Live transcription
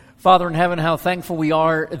Father in heaven, how thankful we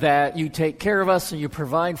are that you take care of us and you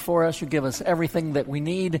provide for us. You give us everything that we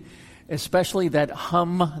need, especially that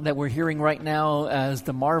hum that we're hearing right now as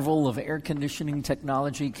the marvel of air conditioning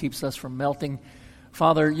technology keeps us from melting.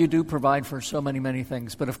 Father, you do provide for so many, many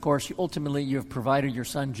things. But of course, ultimately, you have provided your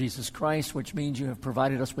Son, Jesus Christ, which means you have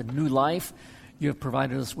provided us with new life. You have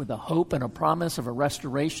provided us with a hope and a promise of a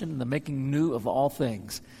restoration and the making new of all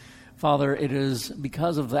things. Father, it is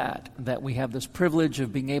because of that we have this privilege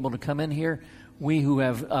of being able to come in here. We who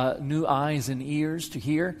have new eyes and ears to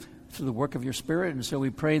hear through the work of your Spirit. And so we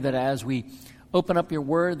pray that as we open up your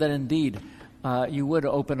word, that indeed you would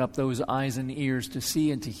open up those eyes and ears to see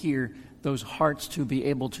and to hear, those hearts to be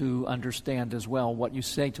able to understand as well what you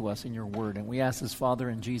say to us in your word. And we ask this, Father,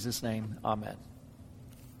 in Jesus' name. Amen.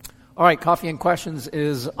 All right, Coffee and Questions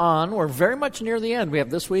is on. We're very much near the end. We have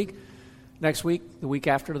this week, next week, the week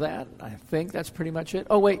after that. I think that's pretty much it.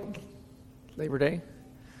 Oh, wait, Labor Day.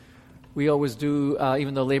 We always do,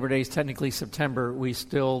 even though Labor Day is technically September, we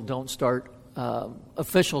still don't start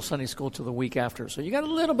official Sunday school till the week after. So you got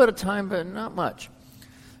a little bit of time, but not much.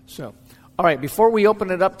 So, all right, before we open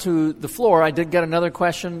it up to the floor, I did get another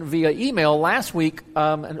question via email last week,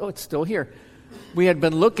 and it's still here. We had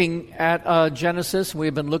been looking at Genesis. We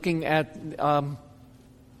had been looking at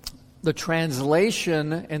the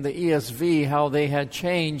translation in the ESV, how they had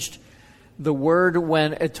changed the word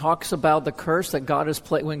when it talks about the curse that God is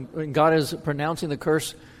when God is pronouncing the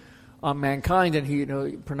curse on mankind, and he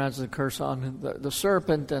pronounces the curse on the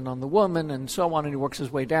serpent and on the woman and so on, and he works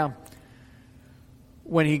his way down.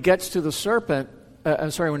 When he gets to the serpent,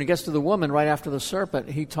 when he gets to the woman right after the serpent,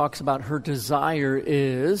 he talks about her desire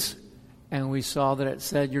is, and we saw that it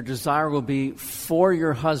said your desire will be for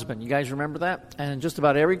your husband. You guys remember that? And just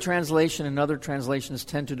about every translation and other translations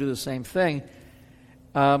tend to do the same thing.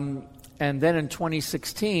 And then in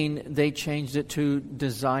 2016, they changed it to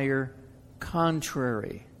desire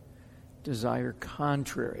contrary. Desire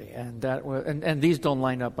contrary. And that was, and these don't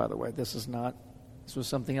line up, by the way. This was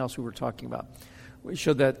something else we were talking about. We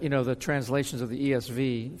showed that, the translations of the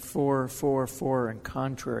ESV, for, and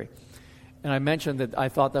contrary. And I mentioned that I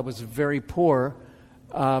thought that was very poor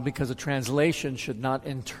because a translation should not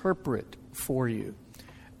interpret for you.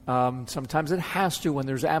 Sometimes it has to when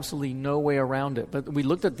there's absolutely no way around it. But we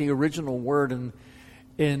looked at the original word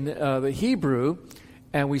in the Hebrew,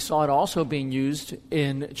 and we saw it also being used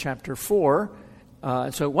in chapter 4.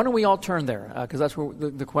 So why don't we all turn there, because that's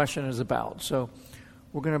what the question is about. So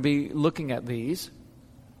we're going to be looking at these.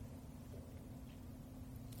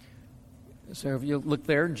 So if you look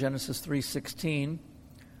there, Genesis 3:16,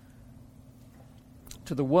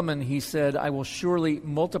 to the woman he said, I will surely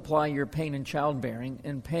multiply your pain in childbearing.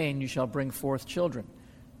 In pain you shall bring forth children.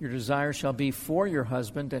 Your desire shall be for your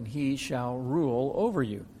husband, and he shall rule over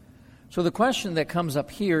you. So the question that comes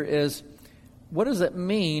up here is, what does it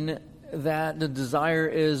mean that the desire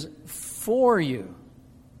is for you?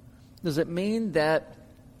 Does it mean that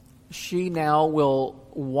she now will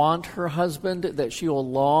want her husband, that she will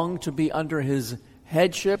long to be under his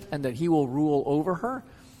headship, and that he will rule over her?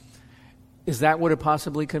 Is that what it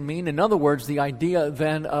possibly could mean? In other words, the idea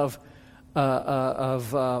then of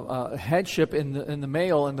headship in the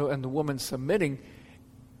male and the woman submitting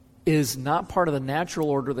is not part of the natural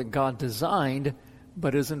order that God designed,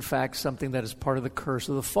 but is in fact something that is part of the curse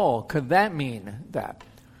of the fall. Could that mean that?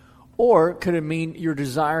 Or could it mean your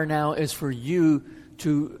desire now is for you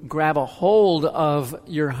to grab a hold of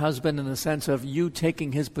your husband in the sense of you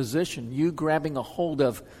taking his position, you grabbing a hold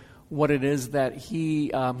of what it is that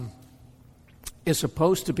he is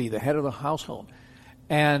supposed to be, the head of the household.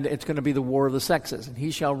 And it's going to be the war of the sexes. And he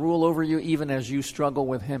shall rule over you even as you struggle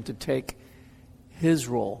with him to take his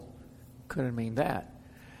role. Could it mean that?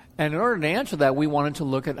 And in order to answer that, we wanted to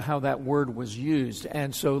look at how that word was used.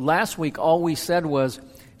 And so last week, all we said was,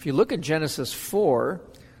 if you look at Genesis 4,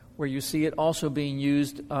 where you see it also being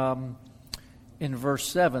used in verse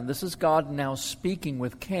 7. This is God now speaking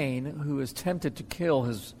with Cain, who is tempted to kill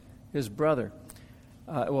his brother.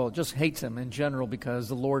 Just hates him in general because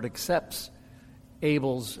the Lord accepts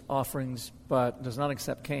Abel's offerings but does not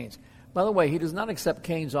accept Cain's. By the way, he does not accept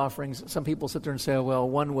Cain's offerings. Some people sit there and say, well,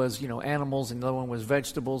 one was animals and the other one was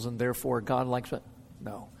vegetables, and therefore God likes it.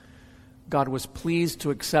 No. God was pleased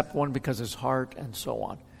to accept one because of his heart and so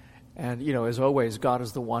on. And, as always, God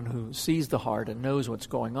is the one who sees the heart and knows what's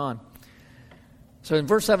going on. So in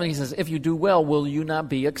verse 7, he says, if you do well, will you not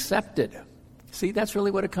be accepted? See, that's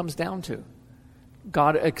really what it comes down to.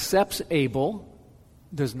 God accepts Abel,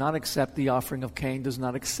 does not accept the offering of Cain, does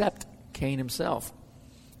not accept Cain himself.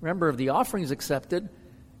 Remember, if the offering is accepted,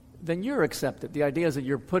 then you're accepted. The idea is that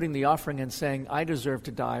you're putting the offering and saying, I deserve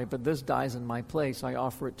to die, but this dies in my place. I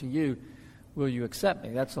offer it to you. Will you accept me?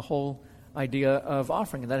 That's the whole idea of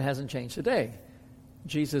offering, and that hasn't changed today.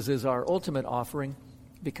 Jesus is our ultimate offering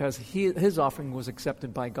because his offering was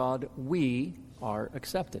accepted by God. We are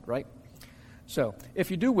accepted, right? So,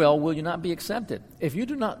 if you do well, will you not be accepted? If you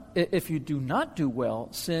do not do well,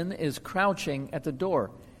 sin is crouching at the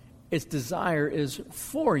door. Its desire is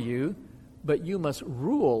for you, but you must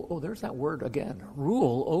rule. Oh, there's that word again.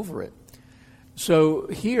 Rule over it. So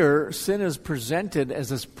here, sin is presented as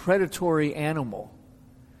this predatory animal.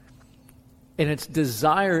 And its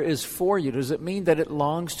desire is for you. Does it mean that it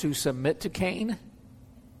longs to submit to Cain?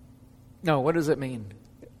 No, what does it mean?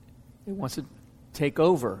 It wants to take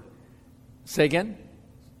over. Say again?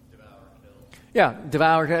 Devour, kill. Yeah,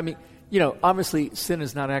 devour. I mean, obviously sin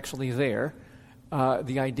is not actually there.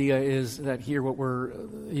 The idea is that here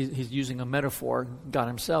he's using a metaphor. God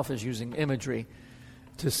himself is using imagery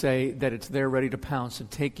to say that it's there ready to pounce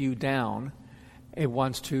and take you down. It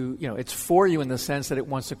wants to, it's for you in the sense that it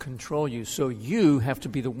wants to control you. So you have to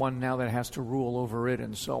be the one now that has to rule over it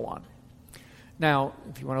and so on. Now,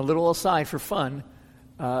 if you want a little aside for fun,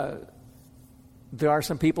 there are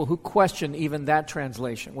some people who question even that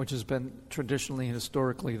translation, which has been traditionally and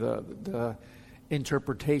historically the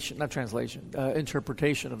interpretation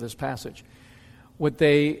of this passage. What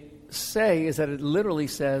they say is that it literally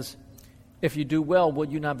says, if you do well, will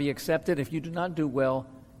you not be accepted? If you do not do well,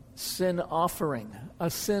 sin offering. A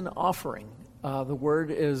sin offering. The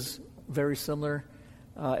word is very similar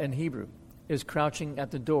in Hebrew, is crouching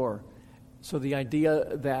at the door. So the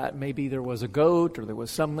idea that maybe there was a goat or there was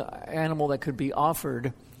some animal that could be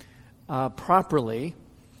offered properly,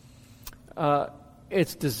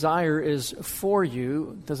 its desire is for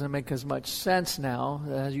you. Doesn't make as much sense now.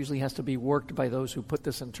 That usually has to be worked by those who put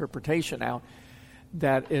this interpretation out,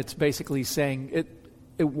 that it's basically saying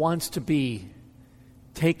it wants to be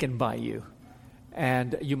taken by you,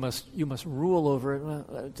 and you must rule over it.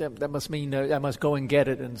 Well, that must mean I must go and get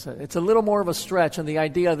it. And so it's a little more of a stretch, and the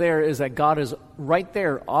idea there is that God is right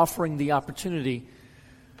there offering the opportunity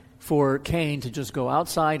for Cain to just go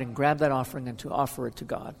outside and grab that offering and to offer it to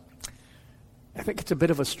God. I think it's a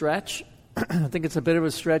bit of a stretch. I think it's a bit of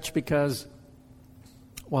a stretch because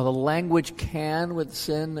while the language can with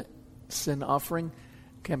sin offering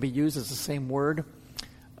can be used as the same word,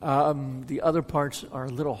 the other parts are a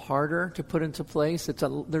little harder to put into place.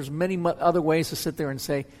 There's many other ways to sit there and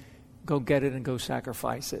say, go get it and go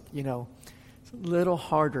sacrifice it. It's a little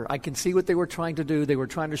harder. I can see what they were trying to do. They were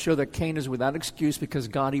trying to show that Cain is without excuse because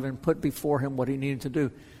God even put before him what he needed to do.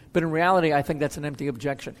 But in reality, I think that's an empty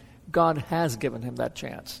objection. God has given him that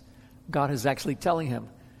chance. God is actually telling him,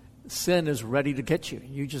 sin is ready to get you.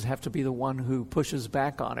 You just have to be the one who pushes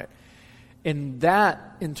back on it. In that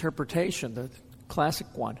interpretation, the classic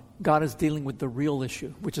one, God is dealing with the real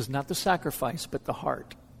issue, which is not the sacrifice, but the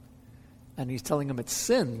heart. And he's telling him it's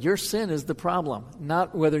sin. Your sin is the problem,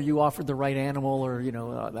 not whether you offered the right animal or,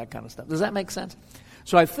 that kind of stuff. Does that make sense?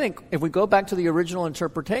 So I think if we go back to the original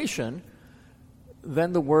interpretation,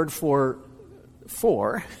 then the word for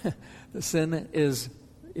the sin is,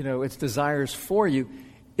 its desires for you,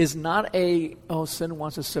 is not sin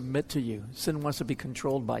wants to submit to you. Sin wants to be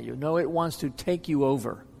controlled by you. No, it wants to take you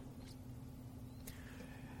over.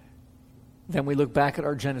 Then we look back at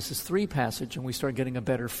our Genesis 3 passage and we start getting a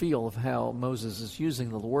better feel of how Moses is using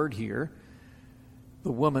the word here.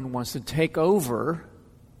 The woman wants to take over.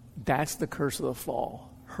 That's the curse of the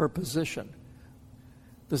fall, her position.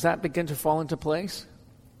 Does that begin to fall into place?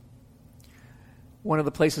 One of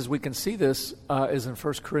the places we can see this is in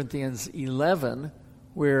 1 Corinthians 11,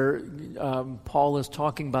 where Paul is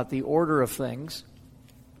talking about the order of things.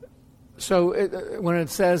 So when it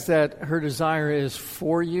says that her desire is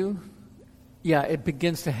for you, it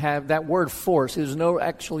begins to have that word force. There's no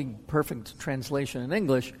actually perfect translation in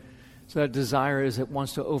English. So that desire is it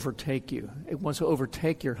wants to overtake you. It wants to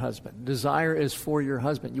overtake your husband. Desire is for your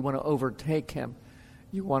husband. You want to overtake him.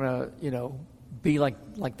 You want to, be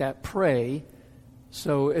like that prey.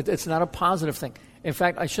 So it's not a positive thing. In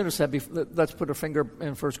fact, I should have said, let's put a finger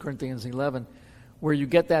in 1 Corinthians 11, where you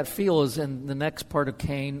get that feel is in the next part of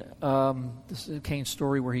Cain. This is Cain's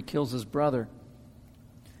story where he kills his brother.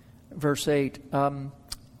 Verse 8, the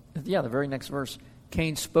very next verse.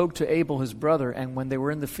 Cain spoke to Abel, his brother, and when they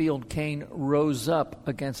were in the field, Cain rose up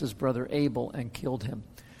against his brother Abel and killed him.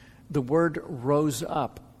 The word rose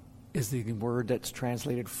up is the word that's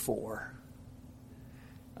translated for.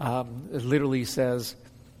 It literally says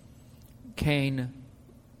Cain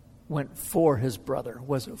went for his brother,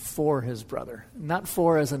 was for his brother. Not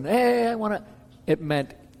for as in, hey, I want to. It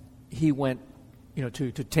meant he went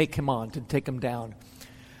to take him on, to take him down.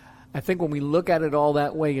 I think when we look at it all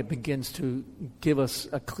that way, it begins to give us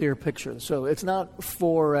a clear picture. So it's not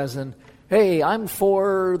for as in, hey, I'm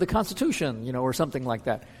for the Constitution, or something like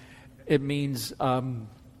that. It means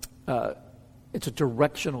it's a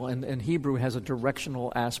directional, and Hebrew has a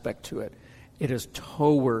directional aspect to it. It is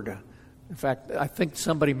toward. In fact, I think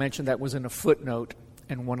somebody mentioned that was in a footnote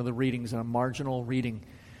in one of the readings, in a marginal reading.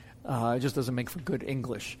 It just doesn't make for good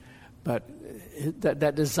English. But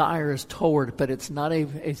that desire is toward, but it's not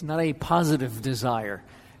a positive desire,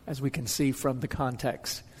 as we can see from the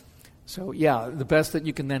context. So, the best that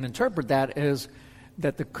you can then interpret that is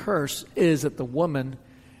that the curse is that the woman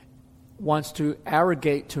wants to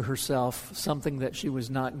arrogate to herself something that she was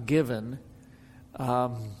not given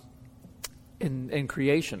in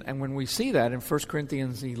creation. And when we see that in 1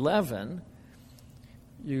 Corinthians 11,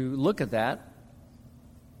 you look at that,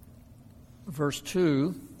 verse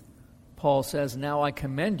 2, Paul says, "Now I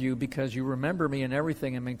commend you because you remember me in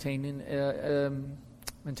everything and maintain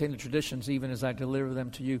the traditions even as I deliver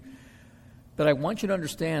them to you. But I want you to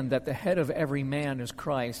understand that the head of every man is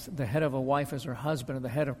Christ, the head of a wife is her husband, and the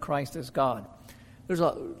head of Christ is God." There's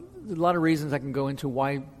a lot of reasons I can go into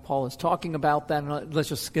why Paul is talking about that. And let's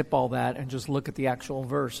just skip all that and just look at the actual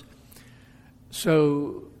verse.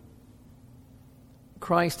 So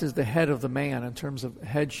Christ is the head of the man in terms of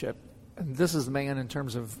headship. And this is the man in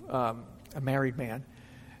terms of a married man.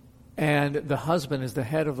 And the husband is the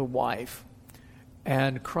head of the wife.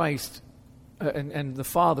 And Christ, and the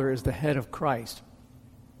Father is the head of Christ.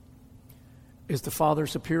 Is the Father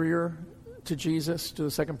superior to Jesus, to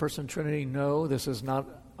the second person of the Trinity? No, this is not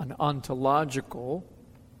an ontological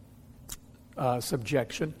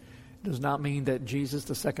subjection. It does not mean that Jesus,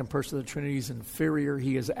 the second person of the Trinity, is inferior.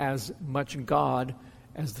 He is as much God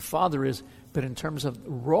as the Father is. But in terms of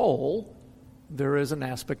role, there is an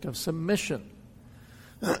aspect of submission.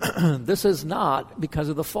 This is not because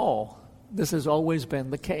of the fall. This has always been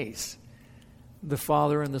the case. The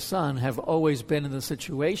Father and the Son have always been in the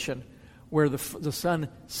situation where the Son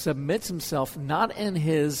submits himself not in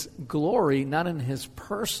his glory, not in his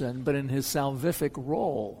person, but in his salvific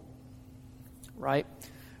role. Right?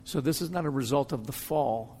 So this is not a result of the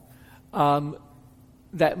fall.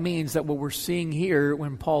 That means that what we're seeing here,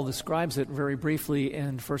 when Paul describes it very briefly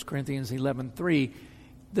in 1 Corinthians 11:3,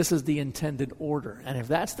 this is the intended order. And if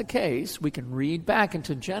that's the case, we can read back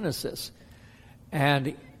into Genesis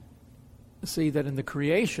and see that in the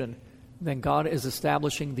creation, then God is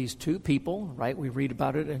establishing these two people, right? We read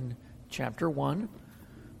about it in chapter 1,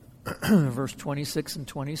 verse 26 and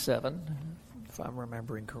 27, if I'm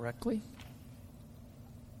remembering correctly.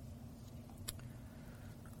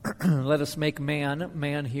 Let us make man.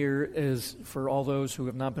 Man here is, for all those who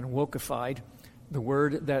have not been wokeified, the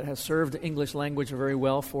word that has served the English language very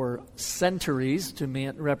well for centuries to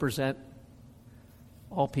represent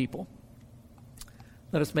all people.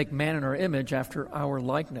 Let us make man in our image after our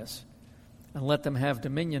likeness, and let them have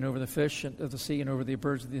dominion over the fish of the sea and over the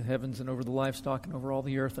birds of the heavens and over the livestock and over all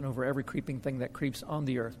the earth and over every creeping thing that creeps on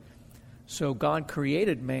the earth. So God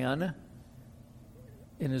created man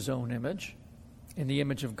in his own image. In the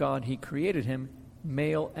image of God he created him.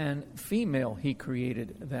 Male and female he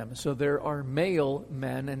created them. So there are male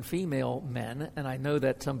men and female men. And I know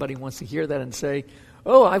that somebody wants to hear that and say,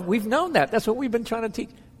 we've known that. That's what we've been trying to teach.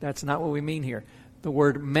 That's not what we mean here. The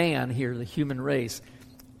word man here, the human race,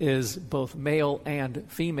 is both male and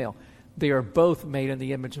female. They are both made in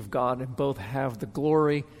the image of God and both have the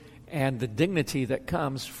glory and the dignity that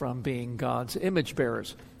comes from being God's image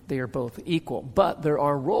bearers. They are both equal. But there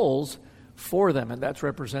are roles for them, and that's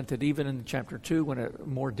represented even in chapter 2 when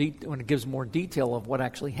it gives more detail of what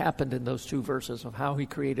actually happened in those two verses of how he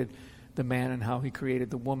created the man and how he created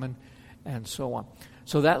the woman and so on.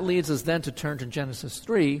 So that leads us then to turn to Genesis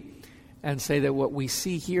 3 and say that what we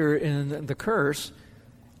see here in the curse,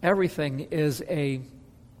 everything is a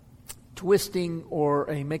twisting or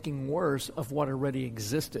a making worse of what already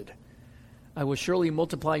existed. I will surely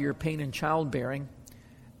multiply your pain in childbearing.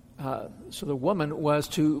 So the woman was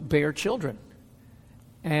to bear children.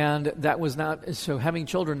 And that was not, so having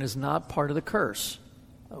children is not part of the curse.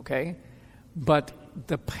 Okay? But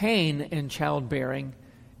the pain in childbearing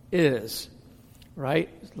is. Right?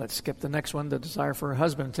 Let's skip the next one, the desire for a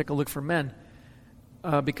husband. Take a look for men.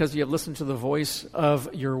 Because you have listened to the voice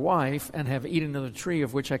of your wife and have eaten of the tree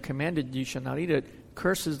of which I commanded you shall not eat it.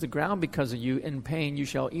 Cursed is the ground because of you. In pain you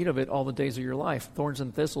shall eat of it all the days of your life. Thorns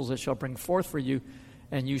and thistles it shall bring forth for you,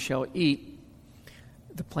 and you shall eat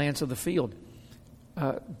the plants of the field.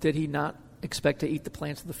 Did he not expect to eat the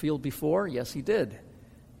plants of the field before? Yes, he did.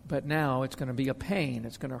 But now it's going to be a pain.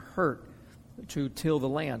 It's going to hurt. to till the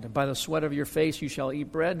land. And by the sweat of your face you shall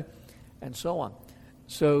eat bread, and so on.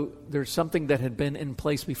 So there's something that had been in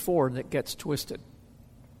place before that gets twisted.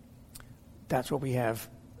 That's what we have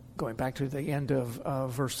going back to the end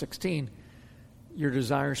of verse 16. Your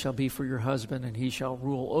desire shall be for your husband, and he shall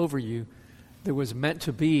rule over you. There was meant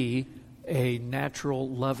to be a natural,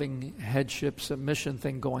 loving headship submission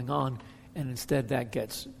thing going on, and instead that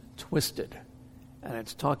gets twisted. And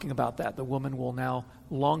it's talking about that. The woman will now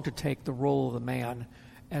long to take the role of the man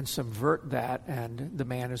and subvert that, and the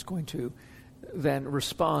man is going to then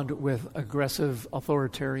respond with aggressive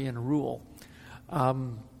authoritarian rule.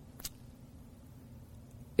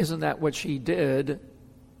 Isn't that what she did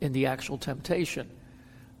in the actual temptation,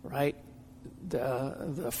 right?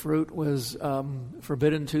 The fruit was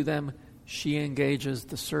forbidden to them. She engages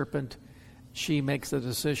the serpent. She makes the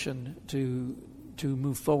decision to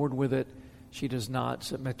move forward with it. She does not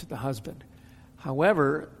submit to the husband.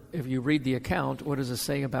 However, if you read the account, what does it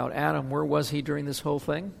say about Adam? Where was he during this whole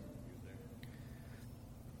thing?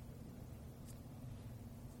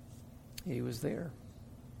 He was there.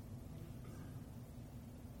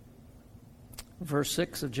 Verse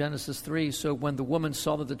 6 of Genesis 3, so when the woman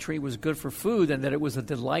saw that the tree was good for food and that it was a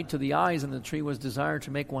delight to the eyes and the tree was desired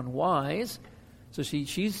to make one wise, so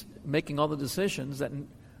she's making all the decisions that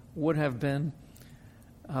would have been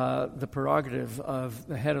the prerogative of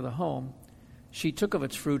the head of the home. She took of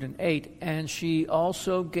its fruit and ate, and she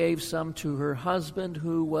also gave some to her husband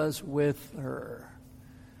who was with her.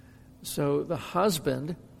 So the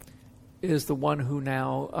husband is the one who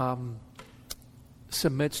now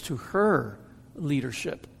submits to her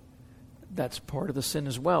leadership. That's part of the sin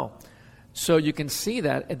as well. So you can see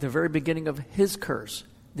that at the very beginning of his curse.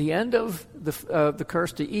 The end of the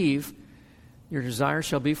curse to Eve, your desire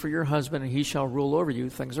shall be for your husband, and he shall rule over you.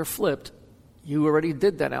 Things are flipped. You already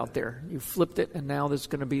did that out there. You flipped it, and now there's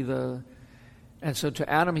going to be the... And so to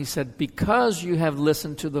Adam he said, because you have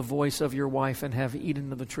listened to the voice of your wife and have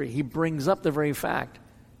eaten of the tree. He brings up the very fact,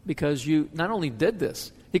 because you not only did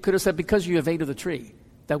this, he could have said, because you have ate of the tree.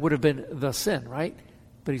 That would have been the sin, right?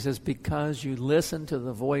 But he says, because you listened to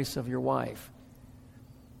the voice of your wife.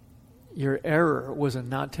 Your error was in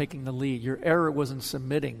not taking the lead. Your error was in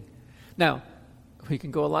submitting. Now, we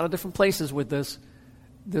can go a lot of different places with this.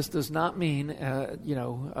 This does not mean,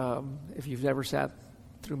 if you've ever sat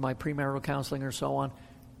through my premarital counseling or so on,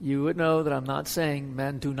 you would know that I'm not saying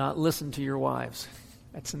men do not listen to your wives.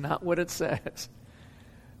 That's not what it says.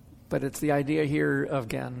 But it's the idea here,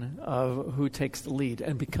 again, of who takes the lead.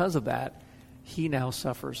 And because of that, he now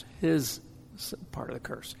suffers his part of the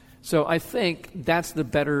curse. So I think that's the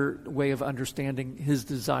better way of understanding his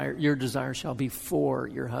desire. Your desire shall be for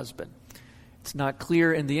your husband. It's not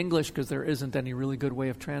clear in the English because there isn't any really good way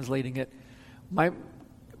of translating it. My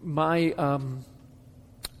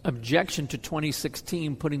objection to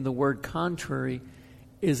 2016 putting the word contrary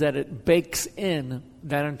is that it bakes in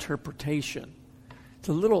that interpretation. It's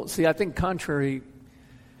a little, I think contrary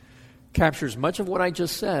captures much of what I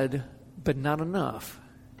just said, but not enough.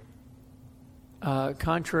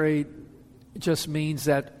 Contrary just means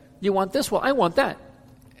that you want this, well, I want that.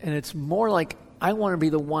 And it's more like I want to be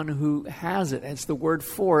the one who has it. It's the word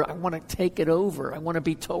for. I want to take it over. I want to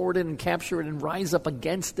be toward it and capture it and rise up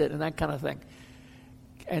against it and that kind of thing.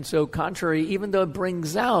 And so contrary, even though it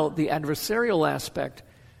brings out the adversarial aspect,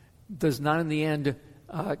 does not in the end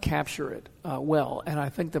capture it well. And I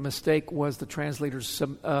think the mistake was the translators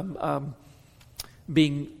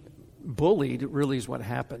being bullied, really is what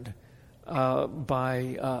happened,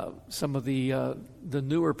 by some of the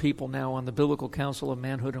newer people now on the Biblical Council of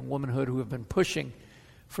Manhood and Womanhood who have been pushing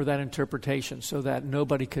for that interpretation so that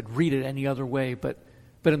nobody could read it any other way but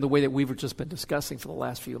in the way that we've just been discussing for the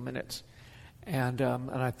last few minutes. And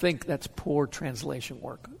I think that's poor translation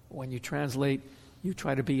work. When you translate, you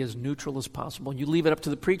try to be as neutral as possible. You leave it up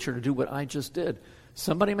to the preacher to do what I just did.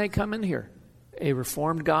 Somebody may come in here, a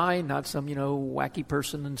reformed guy, not some, wacky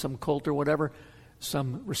person in some cult or whatever,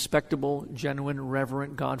 some respectable, genuine,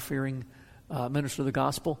 reverent, God-fearing minister of the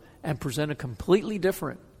gospel, and present a completely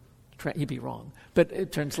different, he'd be wrong, but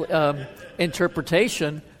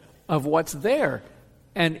interpretation of what's there.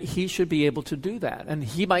 And he should be able to do that. And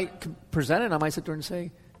he might present it, and I might sit there and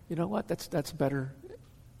say, you know what, that's better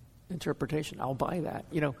interpretation. I'll buy that,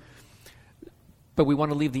 But we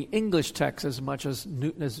want to leave the English text as much as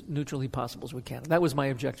neutrally possible as we can. That was my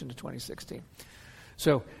objection to 2016.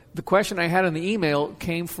 So the question I had in the email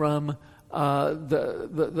came from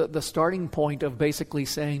the starting point of basically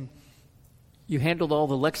saying, you handled all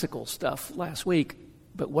the lexical stuff last week,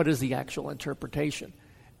 but what is the actual interpretation?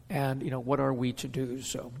 And, what are we to do?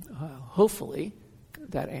 So hopefully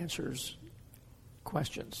that answers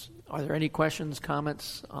questions. Are there any questions,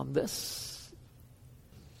 comments on this?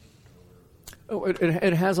 Oh,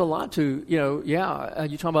 it has a lot to,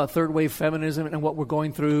 you talk about third wave feminism and what we're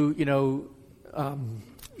going through,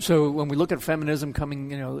 so when we look at feminism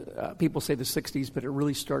coming, people say the 60s, but it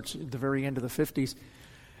really starts at the very end of the 50s.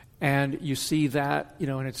 And you see that,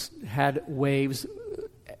 and it's had waves.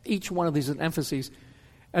 Each one of these is an emphasis.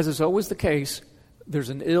 As is always the case, there's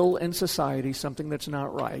an ill in society, something that's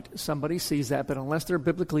not right. Somebody sees that, but unless they're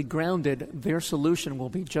biblically grounded, their solution will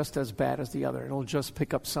be just as bad as the other. It'll just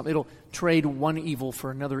pick up it'll trade one evil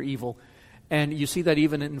for another evil. And you see that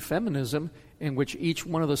even in feminism, in which each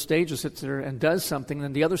one of those stages sits there and does something,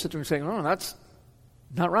 and the other sits there and saying, oh, that's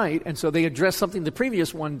not right. And so they address something the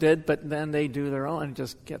previous one did, but then they do their own, and it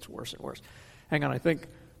just gets worse and worse. Hang on, I think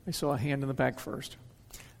I saw a hand in the back first.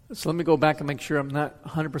 So let me go back and make sure I'm not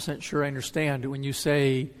 100% sure I understand. When you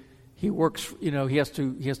say he works, he has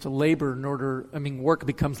to labor in order, work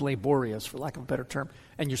becomes laborious, for lack of a better term.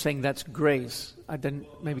 And you're saying that's grace. I didn't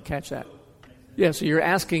maybe catch that. Yeah, so you're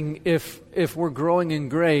asking if we're growing in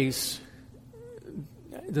grace,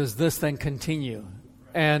 does this then continue?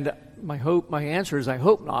 And my answer is I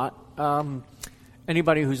hope not.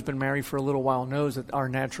 Anybody who's been married for a little while knows that our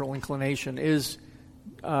natural inclination is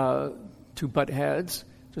to butt heads,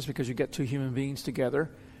 just because you get two human beings together.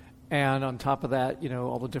 And on top of that,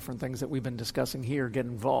 all the different things that we've been discussing here get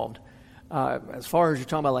involved. As far as you're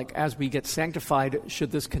talking about, as we get sanctified, should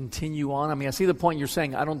this continue on? I see the point you're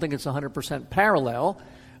saying. I don't think it's 100% parallel.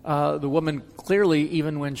 The woman clearly,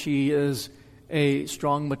 even when she is a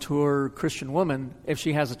strong, mature Christian woman, if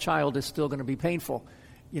she has a child, it's still going to be painful,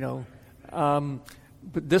 But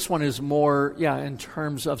this one is more, in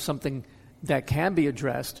terms of something that can be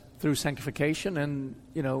addressed through sanctification, and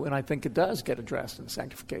I think it does get addressed in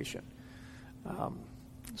sanctification.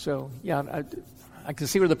 I can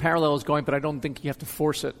see where the parallel is going, but I don't think you have to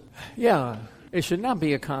force it. Yeah, it should not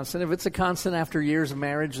be a constant. If it's a constant after years of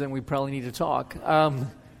marriage, then we probably need to talk.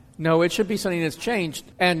 No, it should be something that's changed.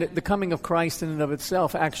 And the coming of Christ in and of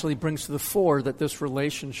itself actually brings to the fore that this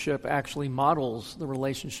relationship actually models the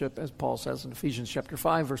relationship, as Paul says in Ephesians chapter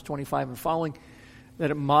 5, verse 25 and following,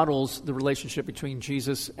 that it models the relationship between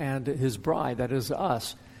Jesus and his bride, that is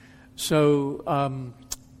us. So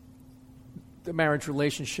the marriage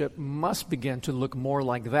relationship must begin to look more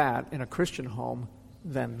like that in a Christian home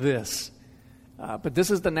than this. But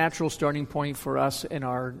this is the natural starting point for us in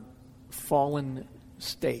our fallen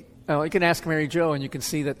state. You can ask Mary Jo, and you can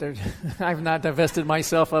see that I've not divested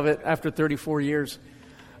myself of it after 34 years.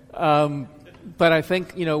 But I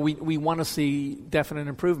think, we want to see definite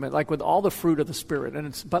improvement, like with all the fruit of the Spirit. And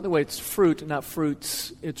it's, by the way, it's fruit, not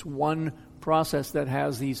fruits. It's one process that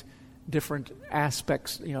has these different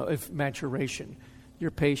aspects, of maturation.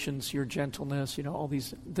 Your patience, your gentleness, all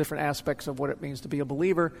these different aspects of what it means to be a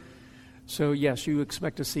believer. So, yes, you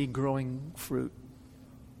expect to see growing fruit.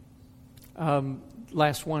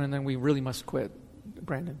 Last one, and then we really must quit,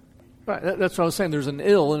 Brandon. Right, that's what I was saying. There's an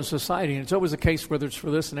ill in society, and it's always the case, whether it's for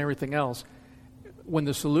this and everything else. When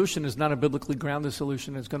the solution is not a biblically grounded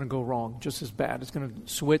solution, it's going to go wrong just as bad. It's going to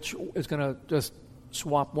switch. It's going to just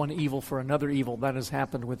swap one evil for another evil. That has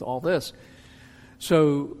happened with all this.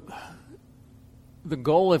 So the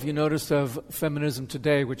goal, if you notice, of feminism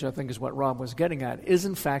today, which I think is what Rob was getting at, is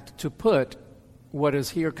in fact to put what is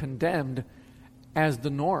here condemned as the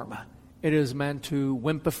norm. It is meant to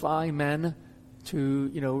wimpify men,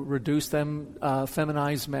 to reduce them,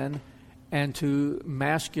 feminize men, and to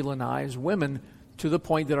masculinize women to the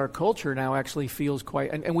point that our culture now actually feels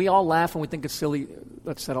quite, and we all laugh and we think it's silly.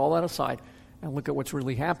 Let's set all that aside and look at what's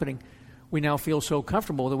really happening. We now feel so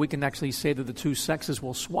comfortable that we can actually say that the two sexes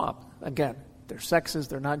will swap. Again, they're sexes,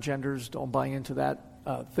 they're not genders. Don't buy into that.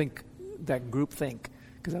 Group think,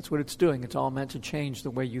 because that's what it's doing. It's all meant to change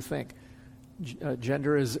the way you think.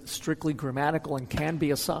 Gender is strictly grammatical and can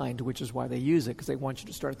be assigned, which is why they use it, because they want you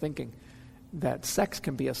to start thinking that sex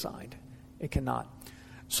can be assigned. It cannot.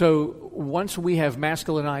 So once we have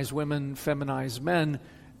masculinized women, feminized men,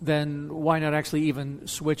 then why not actually even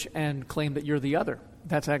switch and claim that you're the other?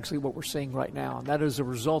 That's actually what we're seeing right now. And that is a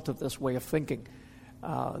result of this way of thinking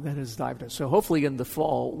that has dived in. So hopefully in the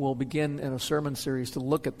fall, we'll begin in a sermon series to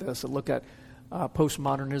look at this, and look at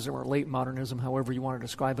postmodernism or late modernism, however you want to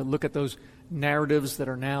describe it. Look at those narratives that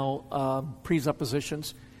are now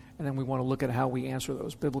presuppositions, and then we want to look at how we answer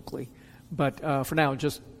those biblically. But for now,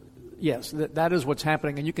 just, yes, that is what's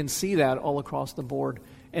happening, and you can see that all across the board.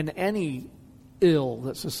 And any ill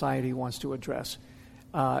that society wants to address,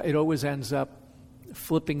 it always ends up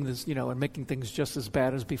flipping this, and making things just as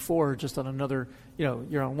bad as before, just on another,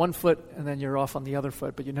 you're on one foot and then you're off on the other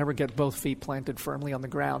foot, but you never get both feet planted firmly on the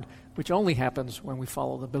ground, which only happens when we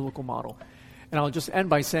follow the biblical model. And I'll just end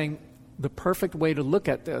by saying the perfect way to look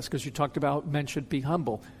at this, because you talked about men should be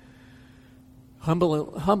humble.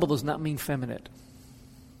 Humble does not mean feminine.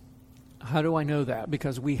 How do I know that?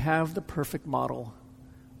 Because we have the perfect model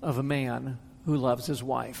of a man who loves his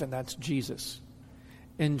wife, and that's Jesus.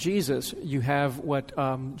 In Jesus, you have what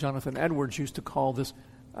Jonathan Edwards used to call this,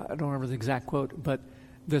 I don't remember the exact quote, but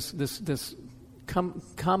this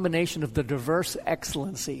combination of the diverse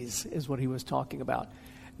excellencies is what he was talking about.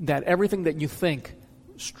 That everything that you think,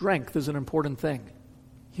 strength is an important thing.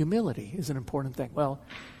 Humility is an important thing. Well,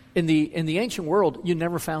 in the ancient world, you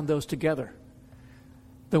never found those together.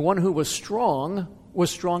 The one who was strong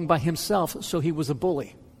by himself, so he was a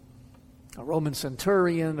bully. A Roman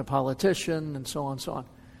centurion, a politician, and so on and so on.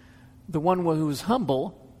 The one who was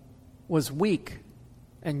humble was weak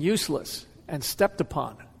and useless and stepped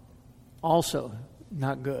upon. Also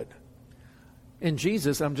not good. In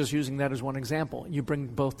Jesus, I'm just using that as one example. You bring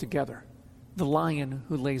both together. The lion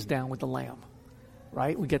who lays down with the lamb.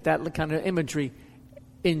 Right? We get that kind of imagery.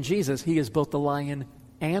 In Jesus, he is both the lion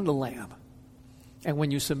and the lamb. And when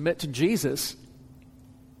you submit to Jesus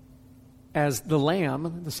as the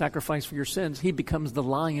lamb, the sacrifice for your sins, he becomes the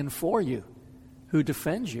lion for you who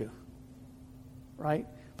defends you. Right?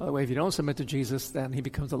 By the way, if you don't submit to Jesus, then he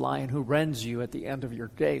becomes the lion who rends you at the end of your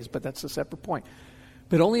days. But that's a separate point.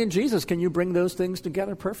 But only in Jesus can you bring those things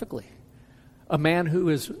together perfectly. A man who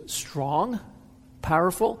is strong,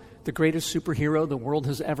 powerful, the greatest superhero the world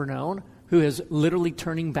has ever known, who is literally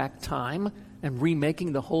turning back time and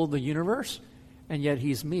remaking the whole of the universe, and yet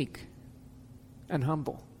he's meek and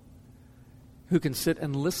humble, who can sit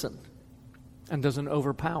and listen and doesn't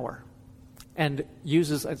overpower, and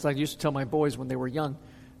uses, as I used to tell my boys when they were young,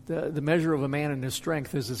 the measure of a man and his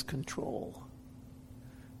strength is his control.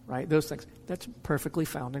 Right? Those things. That's perfectly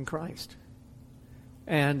found in Christ.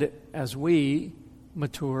 And as we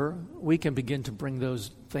mature, we can begin to bring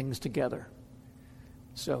those things together.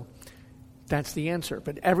 So that's the answer.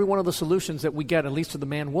 But every one of the solutions that we get, at least to the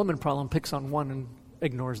man-woman problem, picks on one and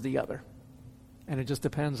ignores the other. And it just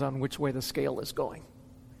depends on which way the scale is going.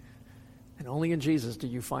 And only in Jesus do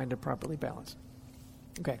you find it properly balanced.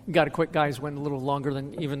 Okay, we got to quit, guys. Went a little longer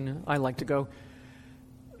than even I like to go.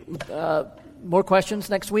 More questions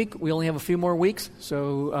next week. We only have a few more weeks,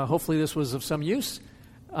 so hopefully this was of some use.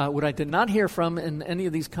 What I did not hear from in any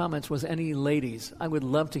of these comments was any ladies. I would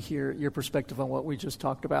love to hear your perspective on what we just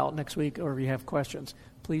talked about next week, or if you have questions,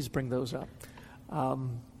 please bring those up.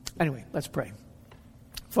 Anyway, let's pray.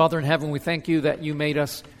 Father in heaven, we thank you that you made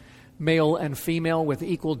us male and female with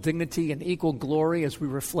equal dignity and equal glory as we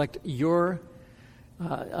reflect your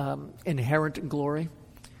inherent glory.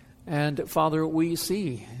 And Father, we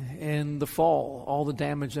see in the fall all the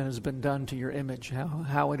damage that has been done to your image,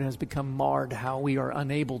 how it has become marred, how we are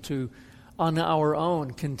unable to, on our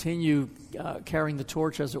own, continue carrying the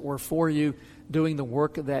torch, as it were, for you, doing the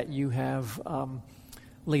work that you have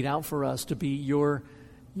laid out for us to be your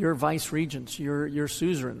vice regents, your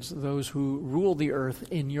suzerains, those who rule the earth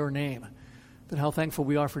in your name. But how thankful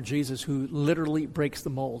we are for Jesus, who literally breaks the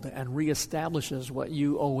mold and reestablishes what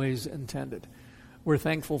you always intended. We're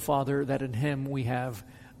thankful, Father, that in him we have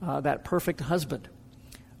that perfect husband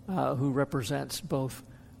who represents both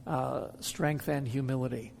strength and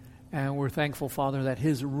humility. And we're thankful, Father, that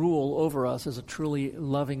his rule over us is a truly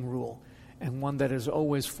loving rule and one that is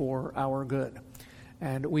always for our good.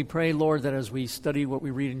 And we pray, Lord, that as we study what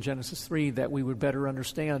we read in Genesis 3, that we would better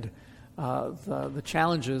understand the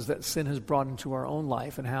challenges that sin has brought into our own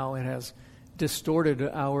life and how it has distorted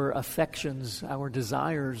our affections, our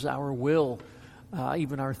desires, our will,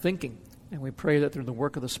 even our thinking. And we pray that through the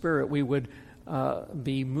work of the Spirit, we would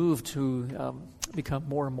be moved to become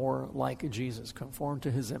more and more like Jesus, conform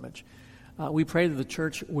to his image. We pray that the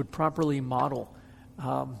church would properly model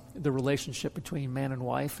the relationship between man and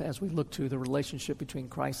wife as we look to the relationship between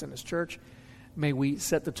Christ and his church. May we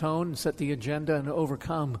set the tone and set the agenda and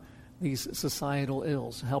overcome these societal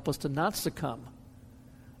ills. Help us to not succumb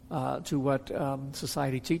to what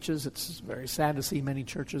society teaches. It's very sad to see many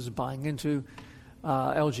churches buying into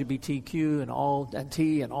LGBTQ and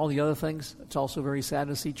T and all the other things. It's also very sad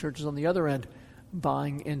to see churches on the other end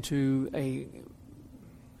buying into a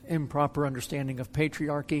improper understanding of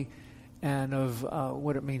patriarchy and of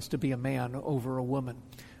what it means to be a man over a woman.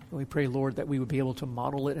 And we pray, Lord, that we would be able to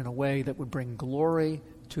model it in a way that would bring glory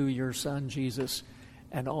to your Son, Jesus,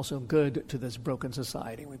 and also good to this broken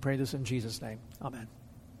society. We pray this in Jesus' name. Amen.